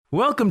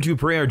Welcome to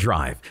Prayer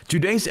Drive.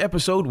 Today's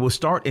episode will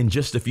start in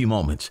just a few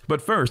moments.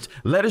 But first,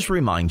 let us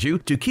remind you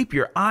to keep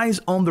your eyes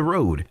on the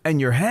road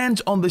and your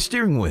hands on the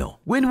steering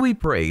wheel. When we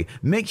pray,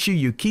 make sure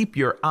you keep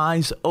your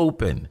eyes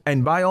open.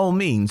 And by all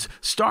means,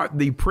 start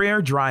the Prayer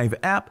Drive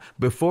app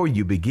before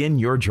you begin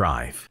your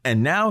drive.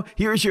 And now,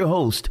 here's your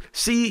host,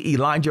 C.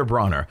 Elijah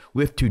Bronner,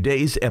 with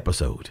today's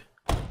episode.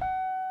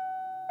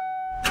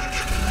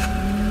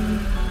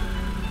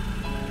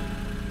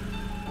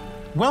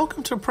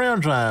 Welcome to Prayer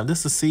Drive.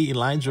 This is C.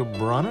 Elijah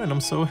Bronner, and I'm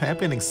so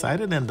happy and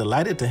excited and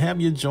delighted to have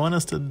you join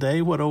us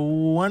today. What a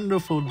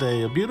wonderful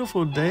day, a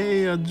beautiful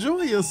day, a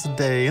joyous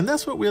day. And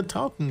that's what we're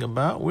talking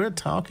about. We're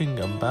talking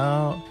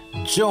about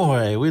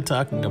joy. We're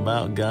talking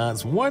about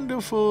God's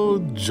wonderful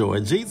joy.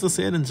 Jesus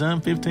said in John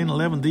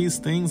 15:11, "These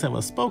things have I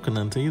spoken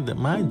unto you, that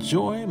my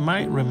joy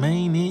might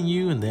remain in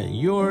you, and that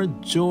your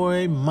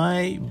joy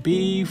might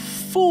be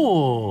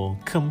full,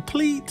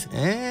 complete,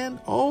 and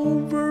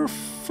overflowing."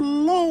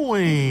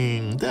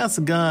 That's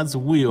God's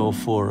will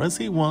for us.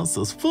 He wants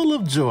us full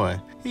of joy.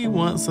 He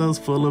wants us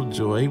full of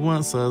joy. He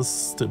wants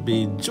us to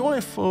be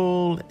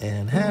joyful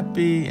and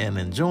happy and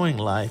enjoying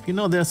life. You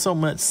know, there's so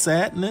much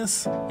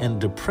sadness and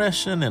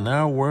depression in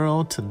our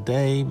world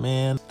today,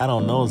 man. I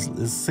don't know.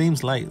 It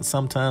seems like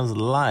sometimes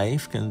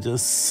life can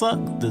just suck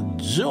the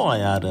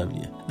joy out of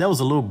you. There was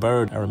a little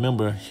bird. I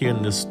remember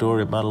hearing this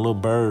story about a little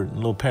bird, a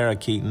little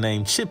parakeet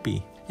named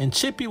Chippy. And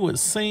Chippy would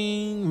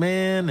sing,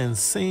 man, and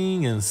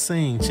sing and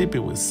sing. Chippy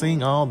would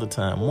sing all the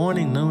time,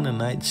 morning, noon, and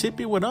night.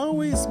 Chippy would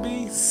always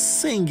be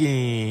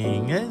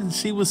singing. And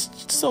she was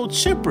so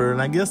chipper,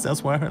 and I guess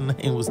that's why her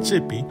name was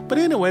Chippy. But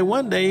anyway,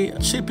 one day,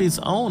 Chippy's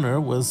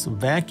owner was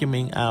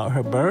vacuuming out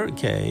her bird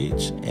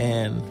cage,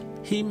 and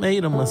he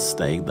made a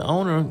mistake. The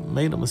owner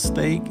made a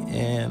mistake,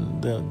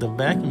 and the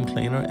vacuum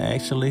cleaner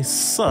actually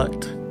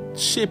sucked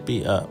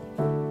Chippy up.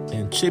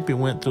 And Chippy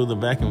went through the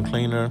vacuum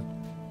cleaner,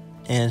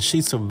 and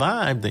she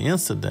survived the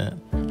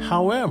incident.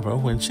 However,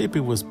 when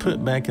Chippy was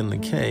put back in the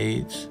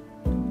cage,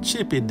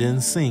 Chippy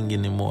didn't sing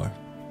anymore.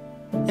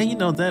 And you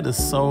know, that is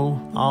so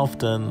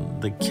often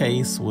the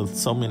case with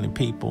so many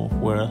people,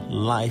 where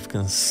life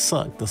can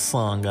suck the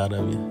song out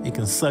of you. It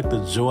can suck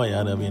the joy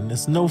out of you. And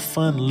there's no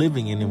fun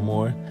living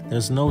anymore.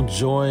 There's no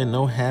joy,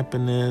 no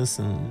happiness,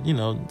 and, you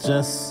know,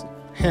 just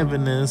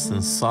heaviness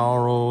and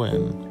sorrow.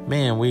 And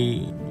man,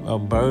 we are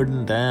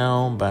burdened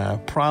down by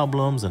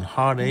problems and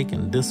heartache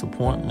and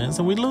disappointments,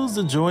 and we lose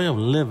the joy of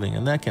living,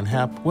 and that can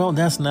happen. Well,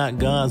 that's not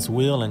God's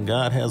will, and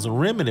God has a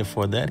remedy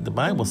for that. The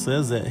Bible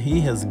says that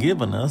He has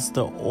given us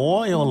the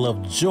oil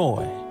of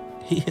joy.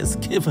 He has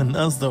given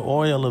us the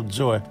oil of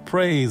joy.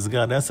 Praise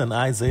God. That's in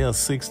Isaiah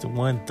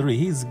 61:3.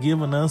 He's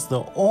given us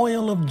the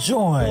oil of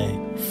joy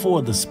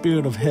for the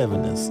spirit of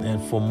heaviness. And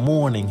for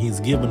mourning, He's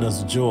given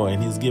us joy.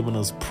 And He's given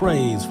us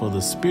praise for the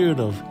spirit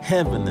of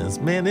heaviness.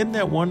 Man, isn't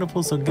that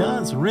wonderful? So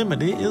God's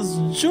remedy is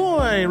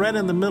joy. Right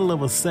in the middle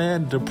of a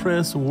sad,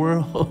 depressed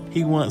world,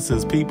 He wants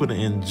His people to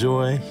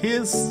enjoy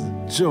His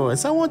joy.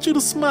 So I want you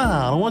to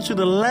smile. I want you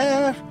to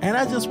laugh. And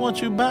I just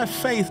want you by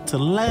faith to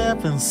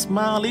laugh and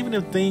smile, even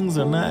if things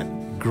are not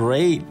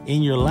great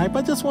in your life.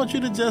 I just want you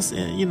to just,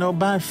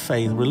 by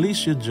faith,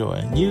 release your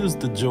joy. Use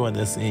the joy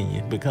that's in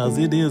you, because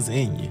it is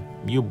in you.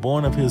 You're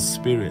born of His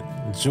Spirit.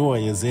 Joy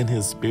is in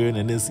His Spirit,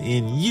 and it's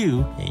in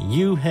you, and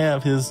you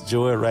have His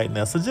joy right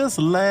now. So just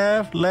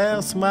laugh,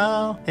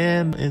 smile,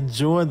 and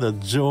enjoy the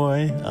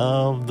joy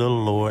of the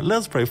Lord.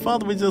 Let's pray.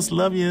 Father, we just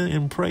love you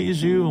and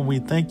praise you, and we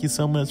thank you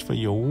so much for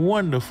your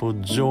wonderful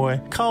joy,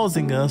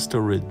 causing us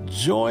to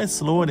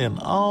rejoice, Lord, in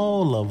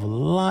all of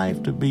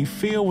life, to be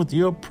filled with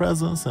your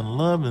presence and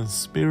love and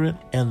spirit,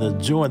 and the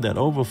joy that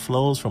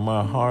overflows from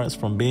our hearts,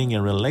 from being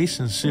in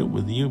relationship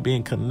with you,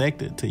 being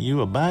connected to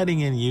you,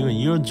 abiding in you,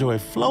 and your joy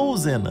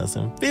flows in us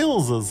and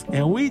fills us,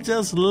 and we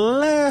just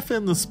laugh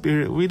in the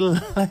spirit. We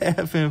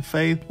laugh in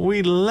faith.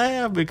 We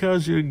laugh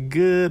because you're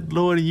good,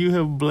 Lord, and you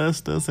have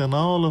blessed us in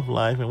all of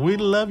life, and we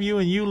love you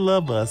and you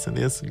love us, and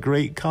it's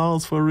great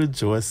cause for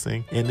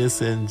rejoicing. And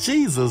it's in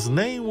Jesus'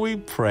 name we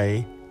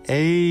pray.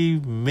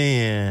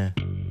 Amen.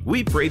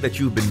 We pray that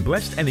you've been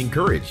blessed and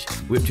encouraged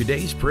with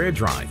today's Prayer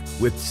Drive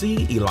with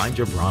C.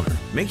 Elijah Bronner.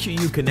 Make sure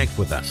you connect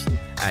with us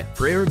at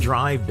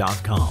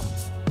prayerdrive.com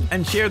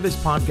and share this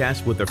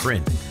podcast with a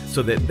friend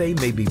so that they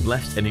may be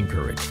blessed and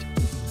encouraged.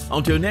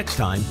 Until next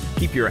time,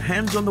 keep your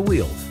hands on the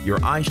wheel,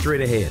 your eyes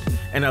straight ahead,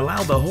 and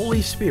allow the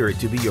Holy Spirit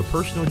to be your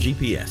personal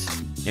GPS,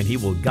 and He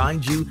will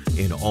guide you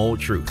in all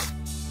truth.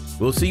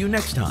 We'll see you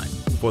next time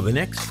for the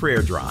next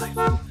Prayer Drive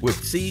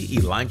with C.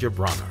 Elijah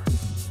Bronner.